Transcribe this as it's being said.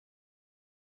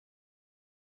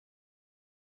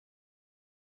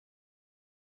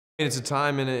It's a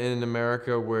time in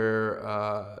America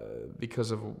where,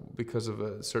 because of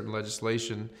a certain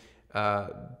legislation,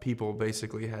 people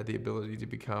basically had the ability to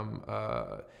become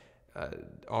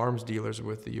arms dealers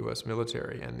with the U.S.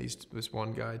 military, and this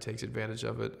one guy takes advantage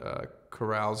of it,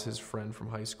 corrals his friend from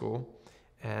high school,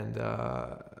 and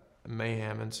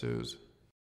mayhem ensues.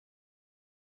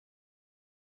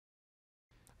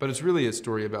 But it's really a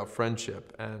story about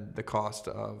friendship and the cost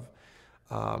of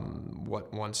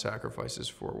what one sacrifices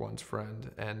for one's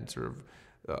friend, and sort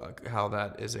of how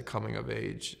that is a coming of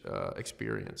age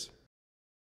experience.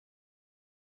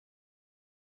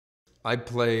 I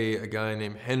play a guy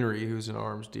named Henry, who's an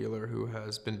arms dealer who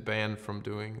has been banned from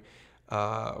doing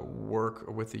work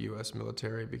with the U.S.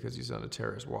 military because he's on a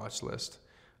terrorist watch list.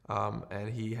 And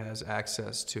he has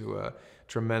access to a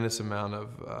tremendous amount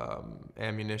of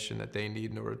ammunition that they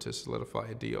need in order to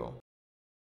solidify a deal.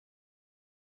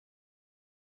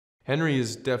 Henry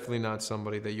is definitely not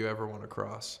somebody that you ever want to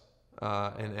cross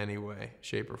in any way,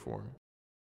 shape, or form.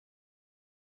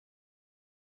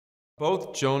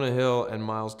 Both Jonah Hill and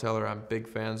Miles Teller I'm big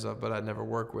fans of, but I'd never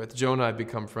worked with. Jonah I've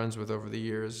become friends with over the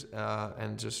years,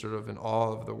 and just sort of in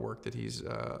awe of the work that he's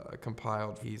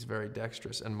compiled. He's very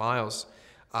dexterous. And Miles,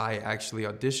 I actually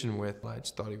auditioned with. I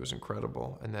just thought he was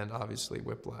incredible. And then obviously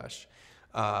Whiplash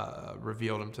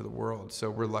revealed him to the world. So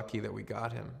we're lucky that we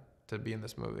got him to be in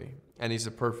this movie. And he's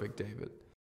a perfect David.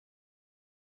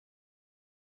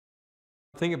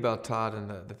 The thing about Todd, and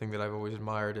the thing that I've always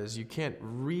admired, is you can't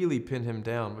really pin him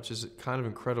down, which is kind of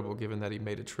incredible given that he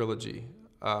made a trilogy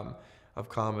of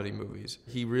comedy movies.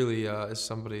 He really is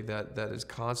somebody that is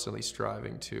constantly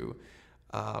striving to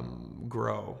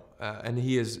grow. And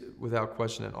he is, without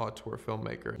question, an auteur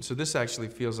filmmaker. So this actually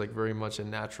feels like very much a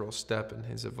natural step in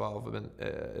his evolvement,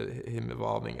 him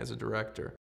evolving as a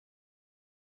director.